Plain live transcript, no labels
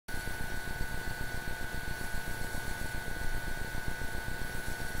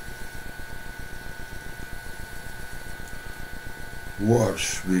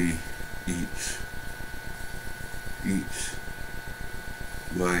Watch me eat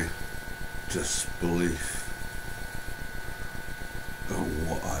my disbelief at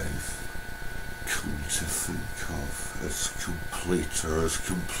what I've come to think of as complete, or as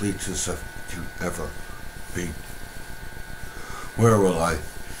complete as it can ever be. Where will I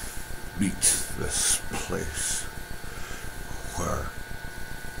meet this place where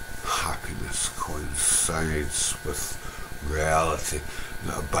happiness coincides with reality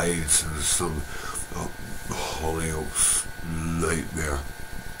that abides in some Hollyoaks nightmare?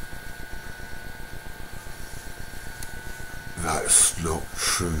 That's not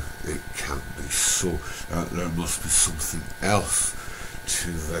true. It can't be so. There must be something else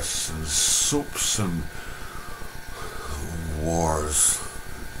to this, and soaps and wars,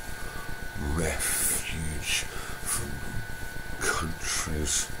 refuge from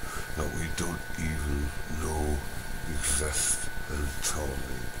countries that we don't even know exist until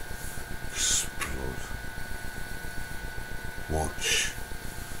they explode. Watch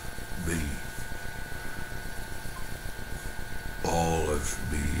me. All of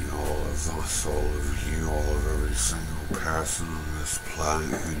me, all of us, all of you, all of every single person on this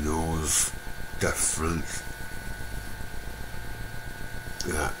planet who knows different.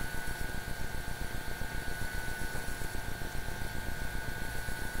 That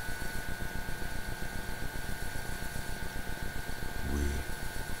we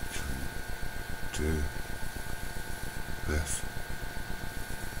can do this.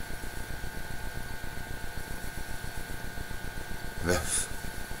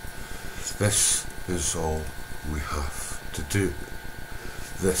 This is all we have to do.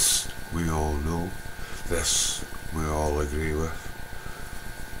 This we all know. This we all agree with.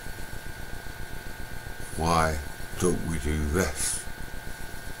 Why don't we do this?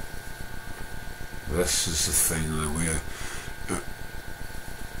 This is the thing that we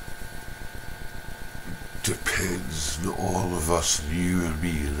depends on all of us, and you and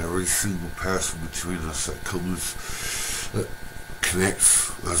me, and every single person between us that comes, that connects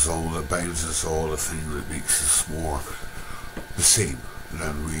us all, that binds us all, the thing that makes us more the same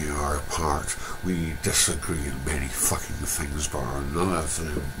than we are apart. We disagree in many fucking things, but none of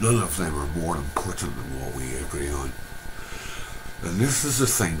them are more important than what we agree on. And this is the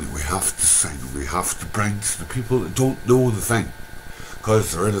thing that we have to sing, we have to bring to the people that don't know the thing,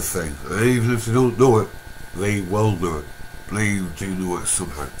 because they're in the thing, and even if they don't know it, they will know it. They do know it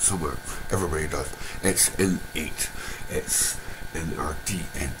somehow. Everybody does. It's innate. It's in our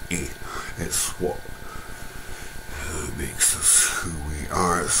DNA. It's what makes us who we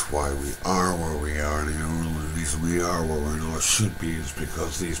are. It's why we are where we are. And the only reason we are where we're not should be is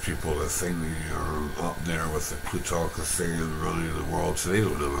because these people that think they are up there with the plutocracy and running the world, so they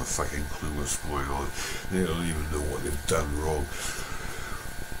don't have a fucking clue what's going on. They don't even know what they've done wrong.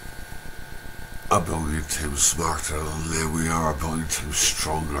 A billion times smarter than them we are, a billion times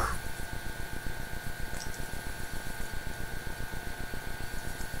stronger.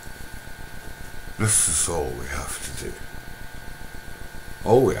 This is all we have to do.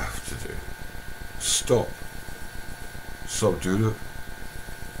 All we have to do. Stop. Stop doing it.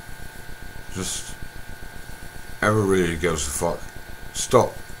 Just everybody who gives a fuck,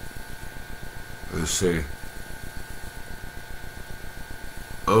 stop and say,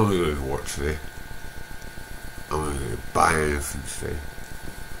 I'm not going to work today. I'm not going to buy anything today.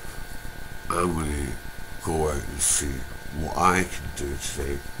 I'm going to go out and see what I can do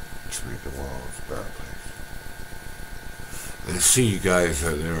today to make the world a better place. And I see you guys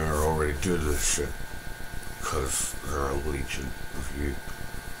out there are already doing this shit because there are a legion of you.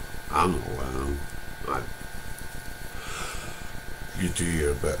 I'm not one of them. You do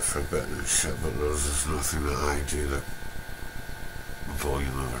your bit for a bit and shit, but there's nothing that I do that a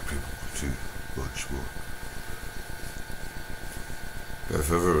billion other people do much more. If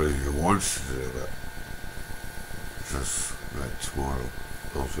everybody who wants to do that, just right tomorrow,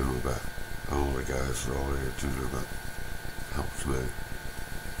 I'll do my bit. And all the guys are all here doing their bit. Helps me.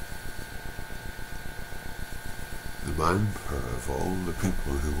 The manpower of all the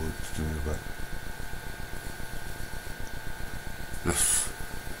people who want to do their bit. This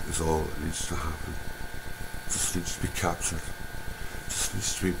is all that needs to happen. It just needs to be captured. It just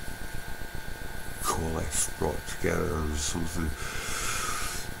needs to be coalesced, brought together into something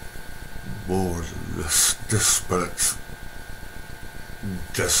more than this disparate,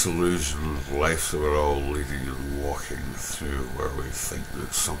 disillusioned life that we're all leading and walking through, where we think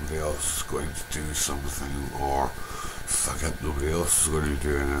that somebody else is going to do something, or fuck it, nobody else is going to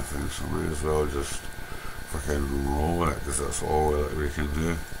do anything, so we may as well just fucking roll with it, because that's all that we can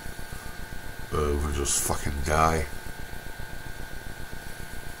do. We'll just fucking die.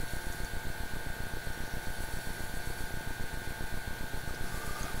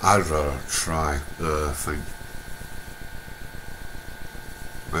 I'd rather try. I think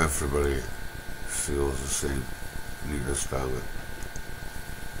everybody feels the same. You understand it.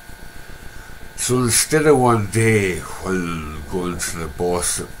 So instead of one day when going to the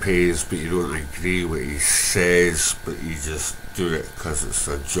boss that pays but you don't agree what he says but you just do it because it's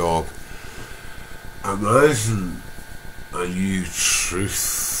a job, imagine a new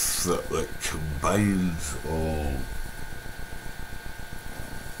truth that combines all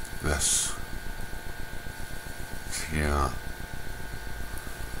this together.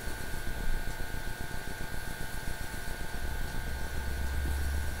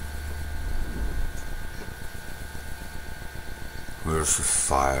 Where's the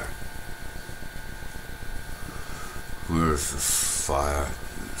fire? Where's this fire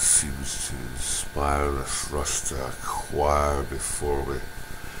that seems to inspire this rush to acquire before we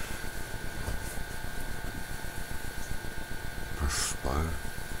perspire?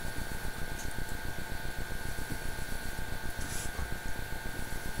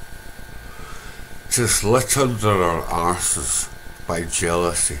 Just lit under our arses by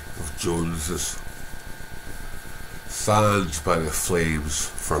jealousy of Joneses, fanned by the flames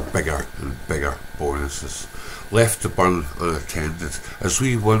for bigger and bigger bonuses, left to burn unattended as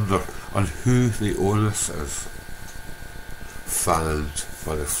we wonder on who the onus is, fanned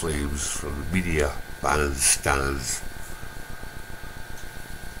by the flames from the media bandstands.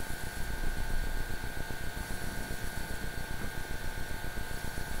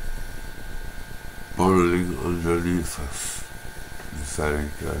 Burning underneath us, the very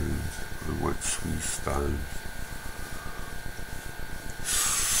ground on which we stand.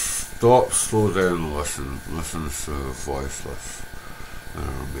 Stop, slow down, listen to the voiceless. There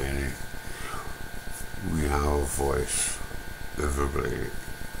are many. We have a voice. Everybody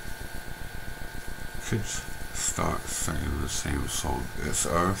could start singing the same song. It's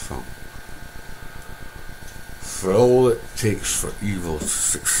our song. For all it takes for evil to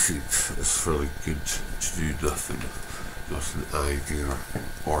succeed is for the good to do nothing, not an idea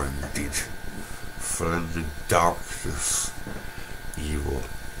or indeed. For in the darkness, evil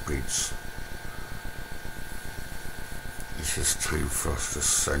breeds. It is time for us to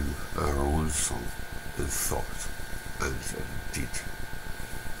sing our own song in thought and in deed.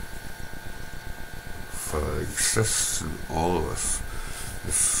 For there exists in all of us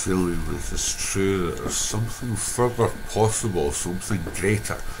this feeling that it's true that there's something further possible, something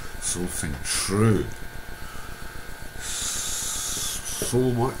greater, something true. So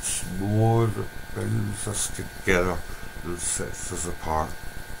much more that binds us together and sets us apart.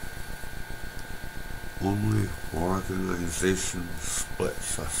 Only organisation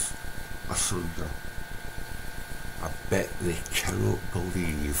splits us asunder. I bet they cannot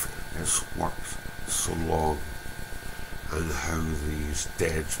believe it's worked so long, and how these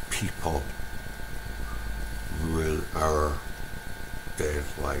dead people ruin our dead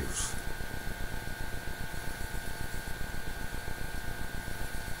lives.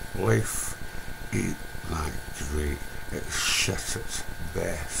 Life ain't that great, it's shit at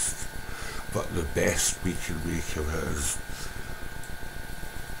best, but the best we can make of it is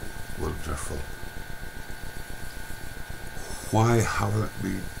wonderful. Why have it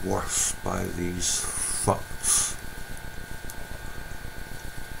made worse by these fucks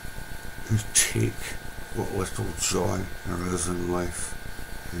who take what little joy there is in life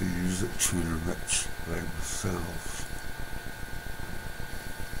and use it to enrich themselves?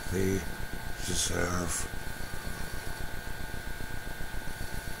 They deserve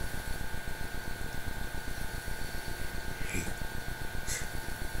hate.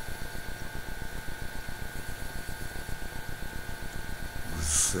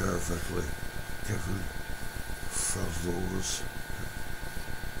 Reservedly given for those who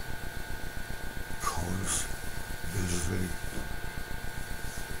cause misery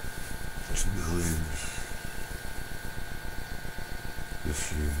to millions.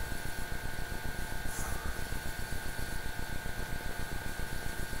 If you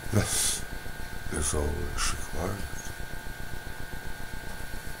this is all that's required.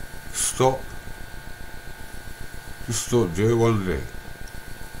 Stop. Just don't do it one day.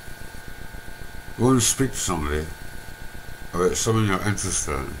 Go and speak to somebody about something you're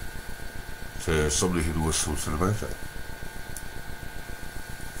interested in, to somebody who knows something about it.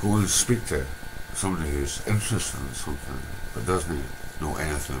 Go and speak to somebody who's interested in something but doesn't know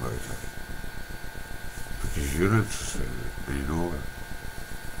anything about it. Because you're interested in it and you know it.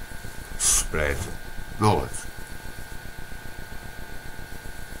 Spread knowledge.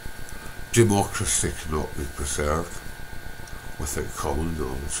 Democracy cannot be preserved without common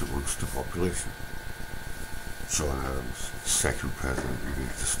knowledge amongst the population. John Adams, second president of the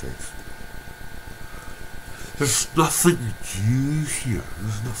United States. There's nothing new here.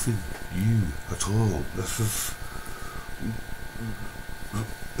 There's nothing new at all. This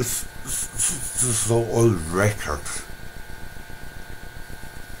is all on record.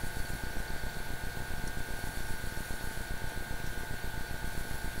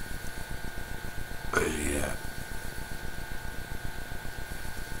 And yet,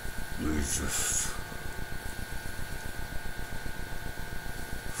 we just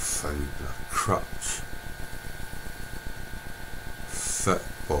found a crutch fit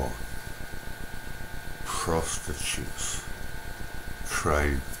for prostitutes,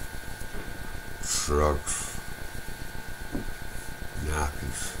 crime, drugs,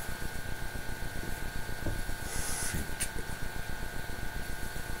 nappies, feet,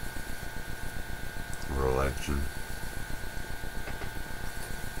 religion,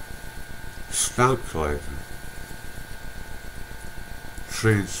 stamp collecting,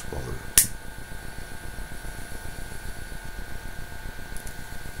 train spotting,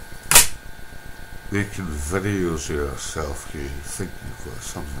 making videos of yourself you think you've got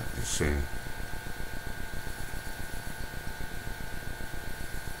something to say.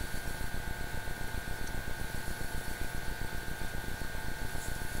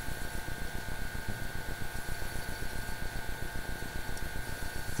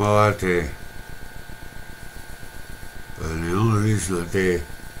 Well, I do. And the only reason I do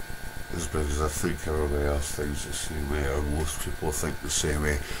is because I think everybody else thinks the same way, or most people think the same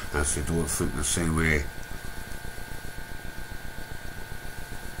way, and if they don't think the same way,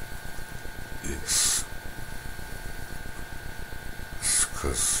 it's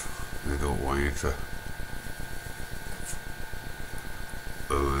because they don't want you to.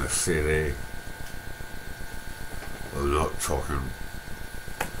 And when I say they, I'm not talking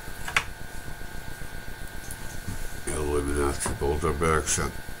Illuminati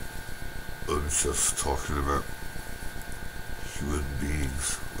Bilderbergs. I'm just talking about human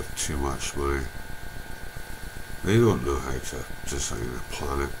beings with too much money. They don't know how to design a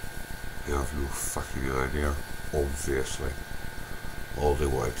planet. They have no fucking idea, obviously. All they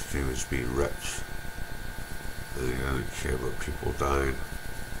want to do is be rich. And they don't care about people dying.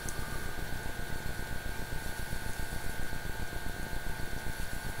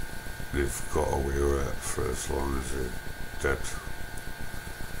 They've got away with it for as long as they did.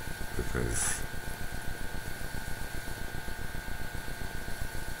 Because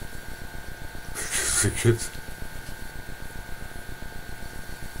they could.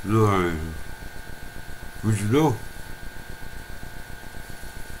 No, would you know?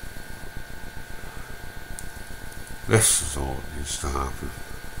 This is all that needs to happen.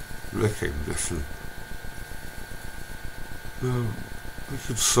 Recognition. We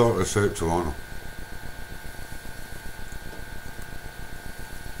could sort this out tomorrow.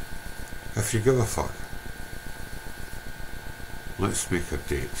 If you give a fuck, let's make a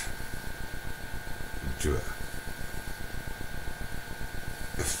date and do it.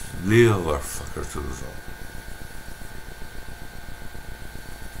 If the other fucker turns up,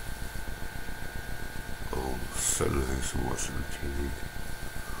 I'll sit in the house and watch on TV.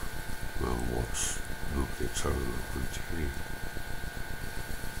 I'll watch nobody turn up on TV.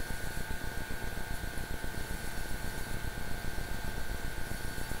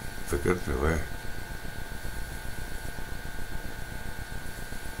 For good away.